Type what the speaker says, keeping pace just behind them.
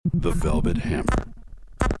The Velvet Hammer,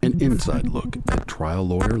 an inside look at trial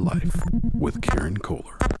lawyer life with Karen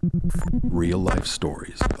Kohler. Real life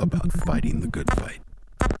stories about fighting the good fight.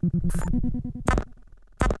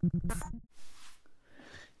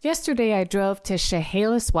 Yesterday, I drove to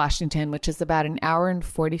Chehalis, Washington, which is about an hour and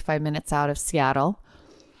 45 minutes out of Seattle,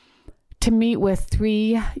 to meet with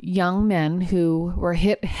 3 young men who were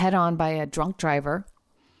hit head on by a drunk driver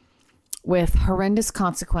with horrendous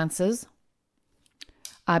consequences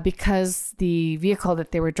because the vehicle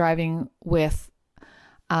that they were driving with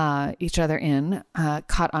each other in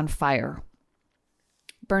caught on fire,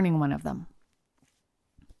 burning one of them.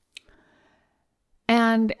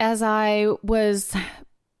 And as I was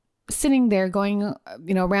sitting there going,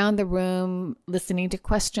 around the room, listening to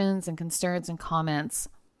questions and concerns and comments,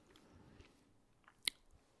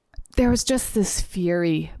 there was just this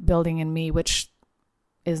fury building in me, which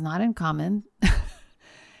is not uncommon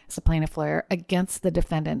as a plaintiff lawyer, against the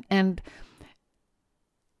defendant. And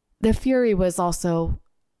the fury was also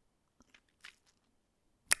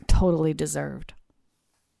totally deserved.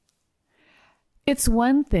 It's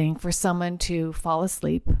one thing for someone to fall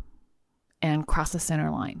asleep and cross the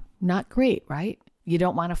center line. Not great, right? You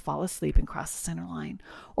don't want to fall asleep and cross the center line.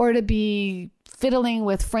 Or to be fiddling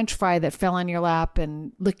with French fry that fell on your lap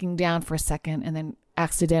and looking down for a second and then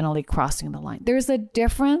accidentally crossing the line. There's a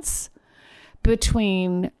difference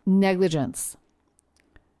between negligence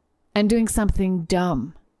and doing something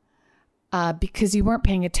dumb because you weren't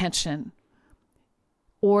paying attention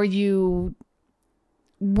or you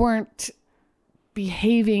weren't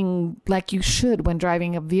behaving like you should when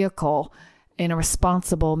driving a vehicle in a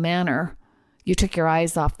responsible manner. You took your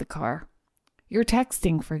eyes off the car. You're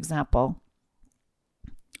texting, for example.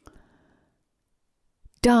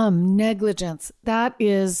 Dumb, negligence, that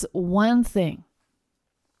is one thing.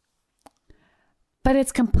 But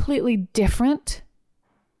it's completely different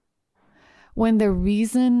when the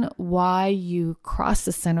reason why you crossed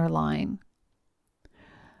the center line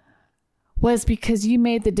was because you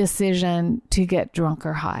made the decision to get drunk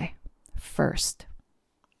or high first.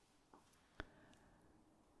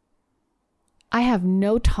 I have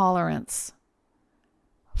no tolerance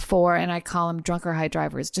for, and I call them drunk or high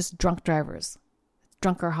drivers, just drunk drivers.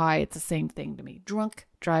 Drunk or high, it's the same thing to me. Drunk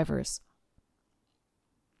drivers.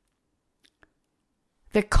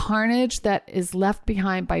 The carnage that is left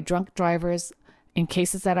behind by drunk drivers in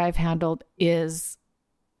cases that I've handled it's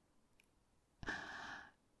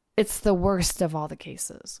the worst of all the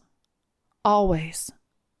cases. Always.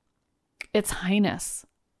 It's heinous.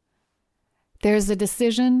 There's a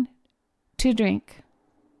decision to drink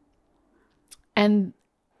and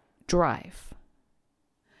drive.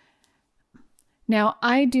 Now,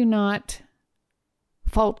 I do not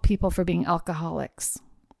fault people for being alcoholics,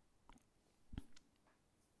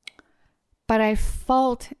 but I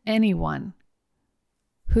fault anyone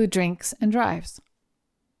who drinks and drives.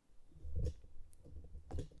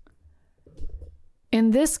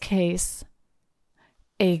 In this case,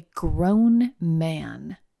 a grown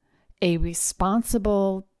man, a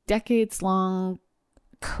responsible, decades-long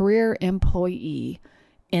career employee,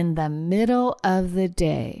 in the middle of the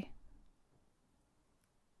day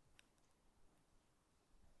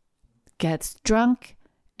gets drunk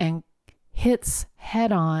and hits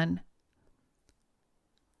head-on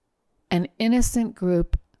an innocent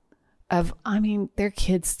group of, they're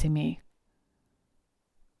kids to me,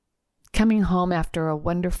 coming home after a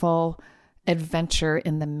wonderful adventure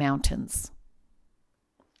in the mountains.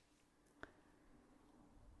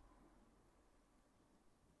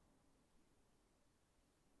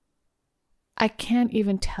 I can't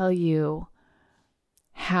even tell you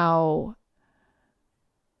how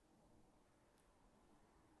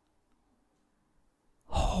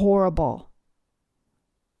horrible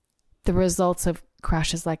the results of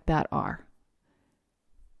crashes like that are.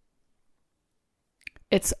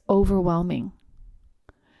 It's overwhelming.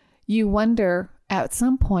 You wonder at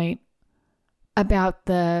some point about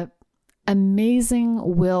the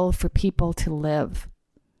amazing will for people to live,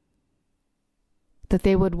 that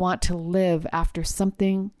they would want to live after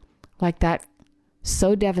something like that,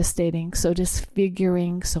 so devastating, so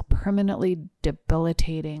disfiguring, so permanently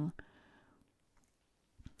debilitating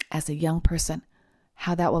as a young person,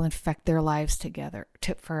 how that will infect their lives together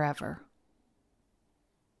to forever.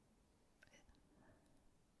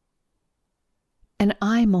 And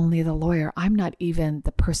I'm only the lawyer. I'm not even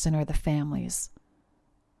the person or the families.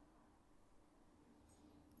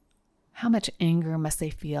 How much anger must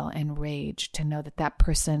they feel and rage to know that that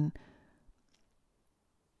person,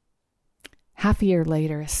 half a year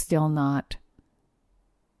later, is still not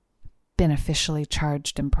been officially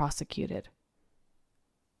charged and prosecuted?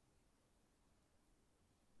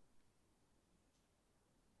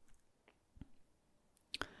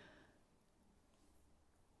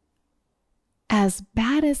 as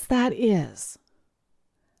bad as that is,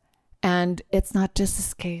 and it's not just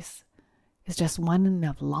this case, it's just one in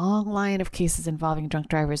a long line of cases involving drunk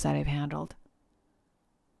drivers that I've handled.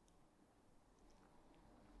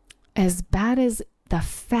 As bad as the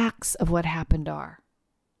facts of what happened are,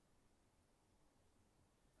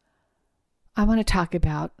 I want to talk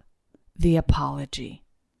about the apology.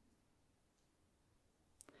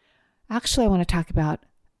 Actually, I want to talk about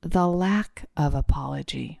the lack of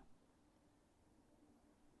apology.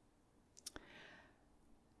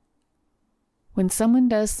 When someone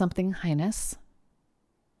does something heinous,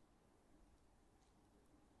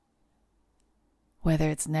 whether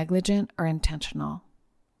it's negligent or intentional,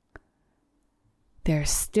 there's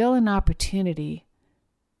still an opportunity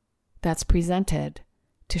that's presented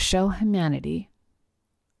to show humanity,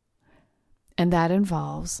 and that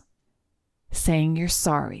involves saying you're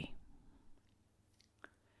sorry.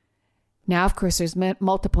 Now, of course, there's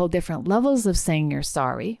multiple different levels of saying you're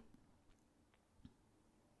sorry.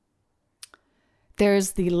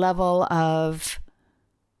 There's the level of,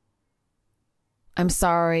 I'm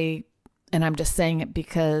sorry, and I'm just saying it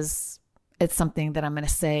because it's something that I'm going to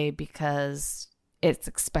say because it's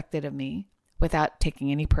expected of me without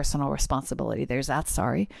taking any personal responsibility. There's that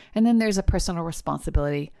sorry. And then there's a personal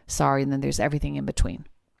responsibility, sorry, and then there's everything in between.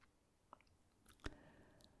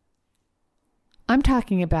 I'm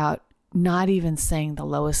talking about not even saying the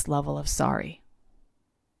lowest level of sorry.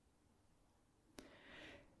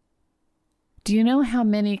 Do you know how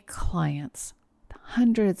many clients,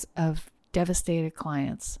 hundreds of devastated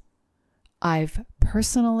clients, I've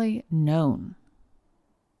personally known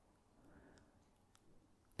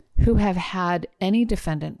who have had any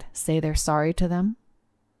defendant say they're sorry to them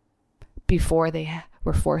before they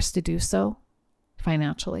were forced to do so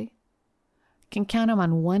financially? Can count them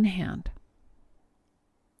on one hand.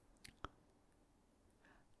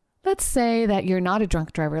 Let's say that you're not a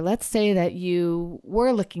drunk driver. Let's say that you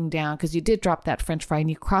were looking down because you did drop that French fry and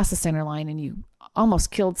you crossed the center line and you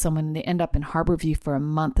almost killed someone and they end up in Harborview for a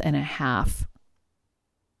month and a half.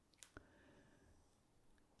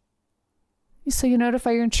 So you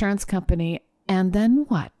notify your insurance company, and then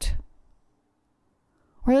what?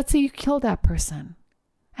 Or let's say you killed that person,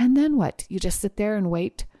 and then what? You just sit there and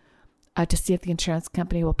wait to see if the insurance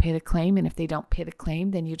company will pay the claim, and if they don't pay the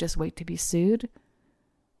claim, then you just wait to be sued?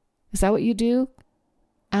 Is that what you do?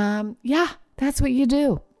 Yeah, that's what you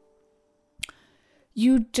do.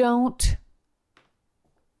 You don't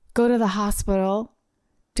go to the hospital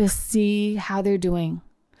to see how they're doing.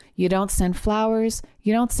 You don't send flowers.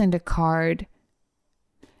 You don't send a card.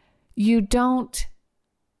 You don't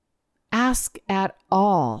ask at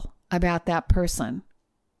all about that person.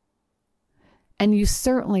 And you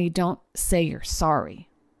certainly don't say you're sorry.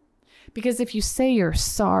 Because if you say you're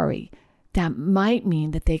sorry, that might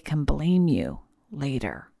mean that they can blame you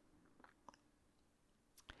later.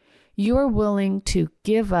 You're willing to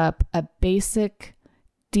give up a basic,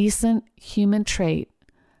 decent human trait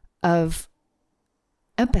of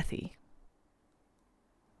empathy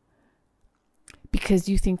because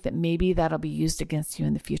you think that maybe that'll be used against you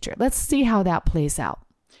in the future. Let's see how that plays out,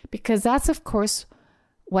 because that's, of course,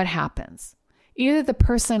 what happens. Either the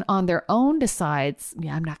person on their own decides,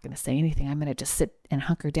 yeah, I'm not going to say anything. I'm going to just sit and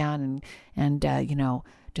hunker down and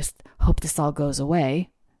just hope this all goes away.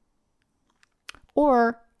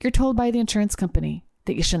 Or you're told by the insurance company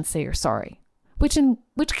that you shouldn't say you're sorry, in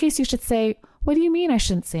which case you should say, what do you mean I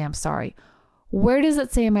shouldn't say I'm sorry? Where does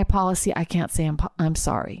it say in my policy I can't say I'm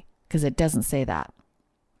sorry? Because it doesn't say that.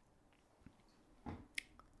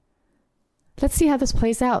 Let's see how this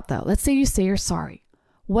plays out, though. Let's say you say you're sorry.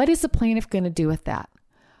 What is the plaintiff going to do with that?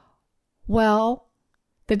 Well,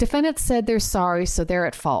 the defendant said they're sorry, so they're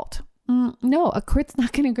at fault. No, a court's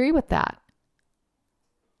not going to agree with that.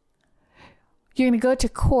 You're going to go to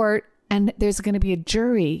court, and there's going to be a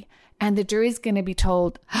jury, and the jury's going to be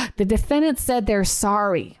told, the defendant said they're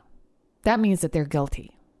sorry. That means that they're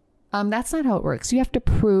guilty. That's not how it works. You have to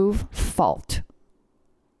prove fault.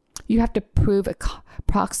 You have to prove a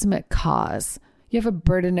proximate cause. You have a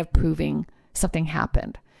burden of proving something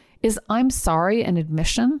happened. Is I'm sorry an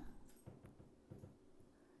admission?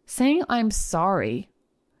 Saying I'm sorry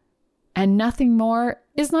and nothing more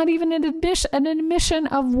is not even an admission. An admission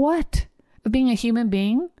of what? Of being a human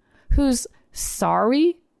being who's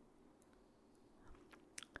sorry?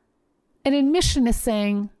 An admission is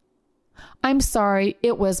saying, I'm sorry,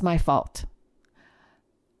 it was my fault.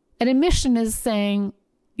 An admission is saying,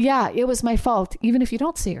 yeah, it was my fault, even if you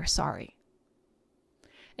don't say you're sorry.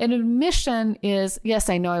 An admission is, yes,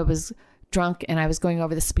 I know I was drunk and I was going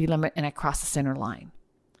over the speed limit and I crossed the center line.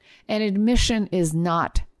 An admission is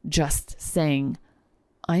not just saying,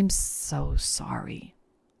 I'm so sorry.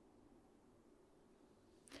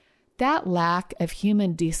 That lack of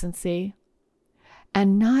human decency,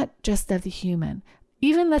 and not just of the human,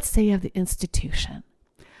 even let's say of the institution.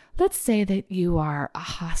 Let's say that you are a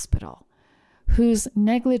hospital whose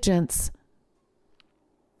negligence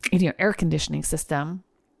in your air conditioning system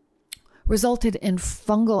resulted in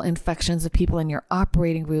fungal infections of people in your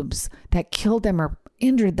operating rooms that killed them or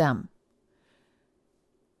injured them.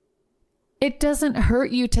 It doesn't hurt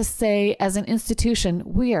you to say, as an institution,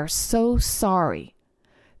 we are so sorry.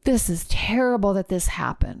 This is terrible that this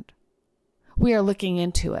happened. We are looking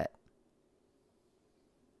into it.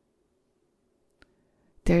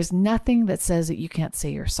 There's nothing that says that you can't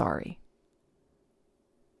say you're sorry.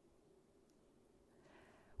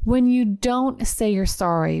 When you don't say you're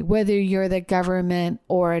sorry, whether you're the government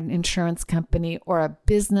or an insurance company or a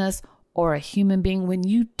business or a human being, when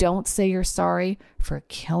you don't say you're sorry for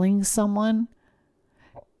killing someone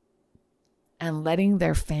and letting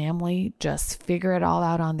their family just figure it all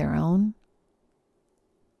out on their own,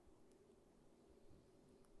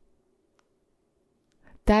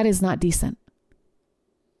 that is not decent.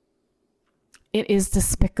 It is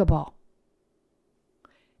despicable.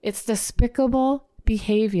 It's despicable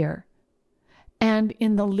behavior. And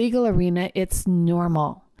in the legal arena, it's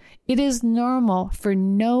normal. It is normal for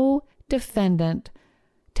no defendant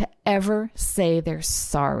to ever say they're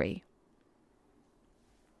sorry.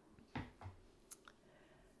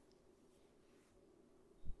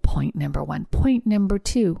 Point number one. Point number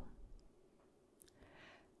two.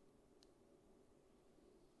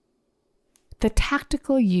 The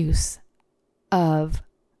tactical use of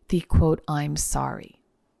the quote, I'm sorry.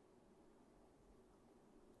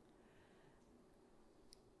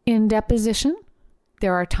 In deposition,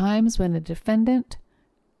 there are times when the defendant,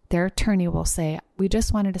 their attorney will say, we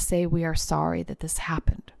just wanted to say we are sorry that this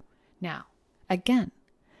happened. Now, again,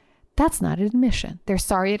 that's not an admission. They're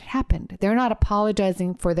sorry it happened. They're not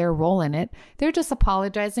apologizing for their role in it. They're just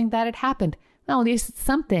apologizing that it happened. Well, at least it's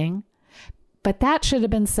something. But that should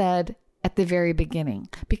have been said at the very beginning.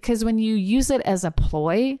 Because when you use it as a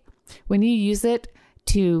ploy, when you use it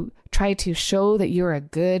to try to show that you're a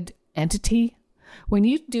good entity, when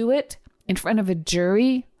you do it in front of a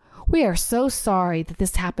jury, we are so sorry that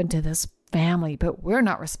this happened to this family, but we're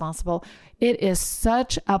not responsible. It is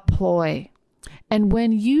such a ploy. And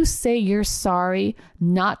when you say you're sorry,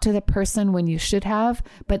 not to the person when you should have,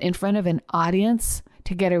 but in front of an audience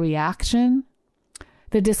to get a reaction,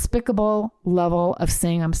 the despicable level of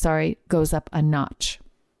saying I'm sorry goes up a notch.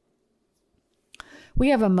 We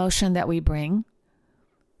have a motion that we bring.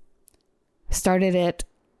 Started it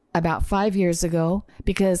about 5 years ago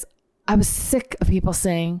because I was sick of people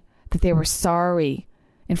saying that they were sorry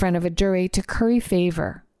in front of a jury to curry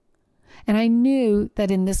favor. And I knew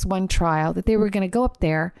that in this one trial that they were going to go up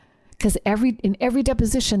there because in every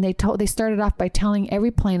deposition they started off by telling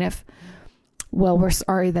every plaintiff, well, we're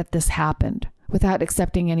sorry that this happened, without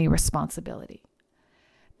accepting any responsibility.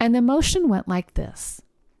 And the motion went like this.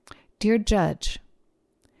 Dear Judge,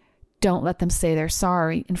 don't let them say they're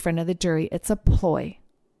sorry in front of the jury. It's a ploy.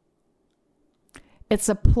 It's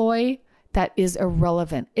a ploy that is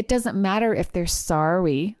irrelevant. It doesn't matter if they're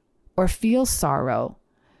sorry or feel sorrow.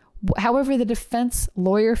 However the defense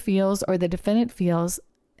lawyer feels or the defendant feels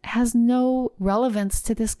has no relevance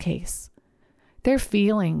to this case. Their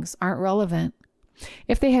feelings aren't relevant.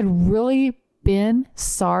 If they had really been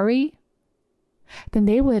sorry, then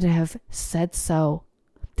they would have said so.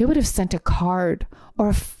 They would have sent a card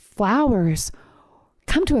or flowers,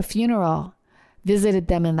 come to a funeral, visited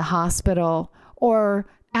them in the hospital, or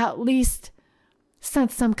at least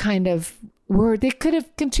sent some kind of word. They could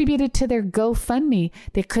have contributed to their GoFundMe.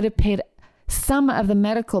 They could have paid some of the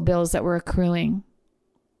medical bills that were accruing.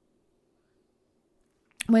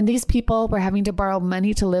 When these people were having to borrow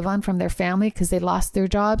money to live on from their family because they lost their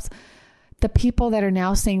jobs, the people that are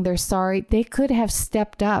now saying they're sorry, they could have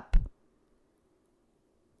stepped up.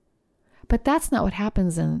 But that's not what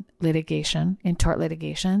happens in litigation, in tort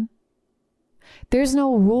litigation. There's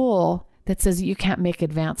no rule that says you can't make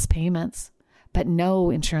advance payments, but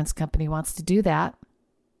no insurance company wants to do that.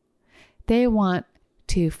 They want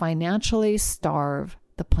to financially starve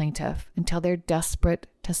the plaintiff until they're desperate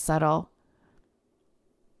to settle.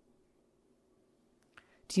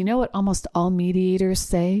 Do you know what almost all mediators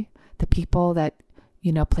say? The people that,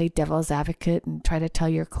 play devil's advocate and try to tell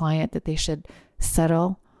your client that they should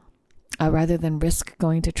settle rather than risk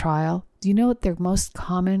going to trial. Do you know what their most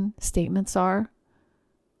common statements are?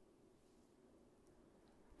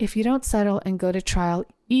 If you don't settle and go to trial,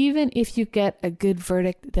 even if you get a good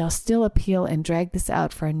verdict, they'll still appeal and drag this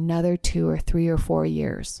out for another 2 or 3 or 4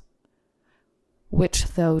 years. which,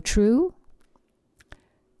 though true,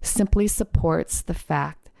 simply supports the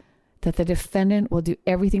fact that the defendant will do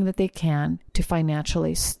everything that they can to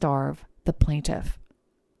financially starve the plaintiff.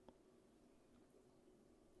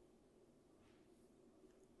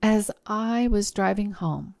 As I was driving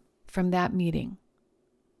home from that meeting,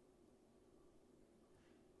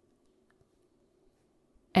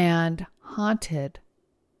 and haunted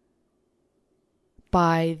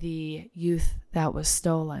by the youth that was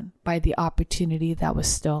stolen, by the opportunity that was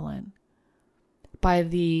stolen, by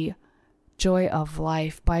the joy of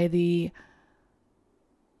life, by the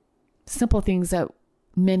simple things that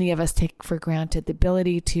many of us take for granted, the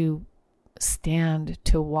ability to stand,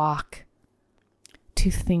 to walk, to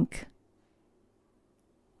think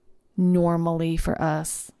normally for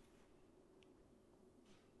us,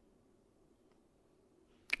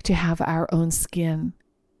 to have our own skin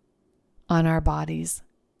on our bodies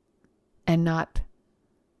and not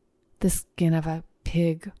the skin of a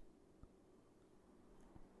pig.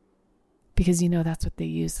 Because that's what they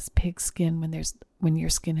use is pig skin when your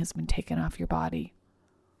skin has been taken off your body.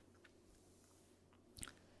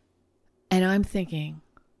 And I'm thinking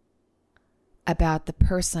about the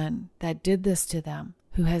person that did this to them,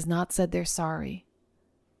 who has not said they're sorry,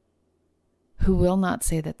 who will not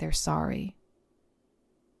say that they're sorry.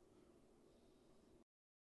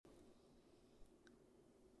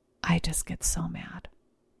 I just get so mad.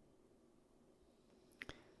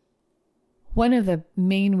 One of the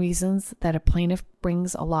main reasons that a plaintiff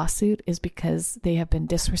brings a lawsuit is because they have been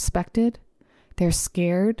disrespected. They're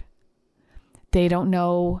scared. They don't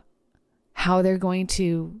know how they're going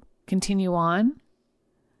to continue on.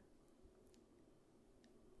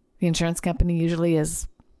 The insurance company usually is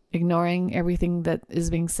ignoring everything that is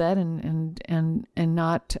being said and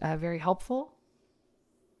not very helpful,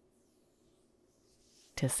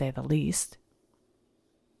 to say the least.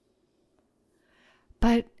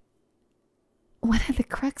 But one of the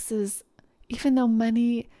cruxes, even though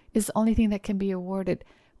money is the only thing that can be awarded,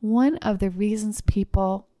 one of the reasons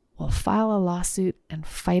people will file a lawsuit and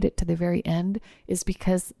fight it to the very end is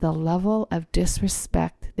because the level of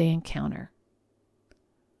disrespect they encounter.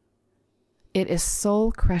 It is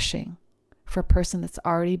soul crushing for a person that's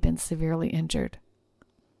already been severely injured.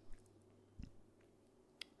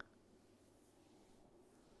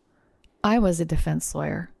 I was a defense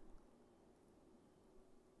lawyer.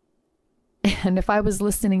 And if I was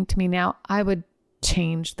listening to me now, I would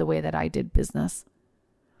change the way that I did business.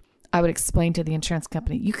 I would explain to the insurance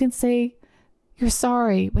company, you can say you're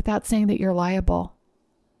sorry without saying that you're liable.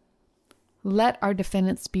 Let our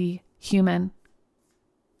defendants be human.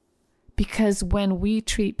 Because when we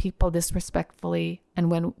treat people disrespectfully and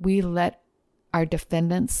when we let our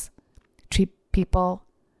defendants treat people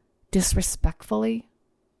disrespectfully,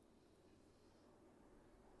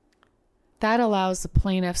 that allows the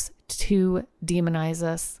plaintiffs to demonize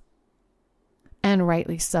us, and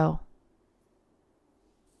rightly so.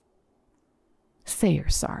 Say you're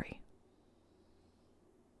sorry.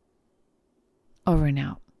 Over and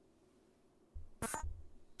out.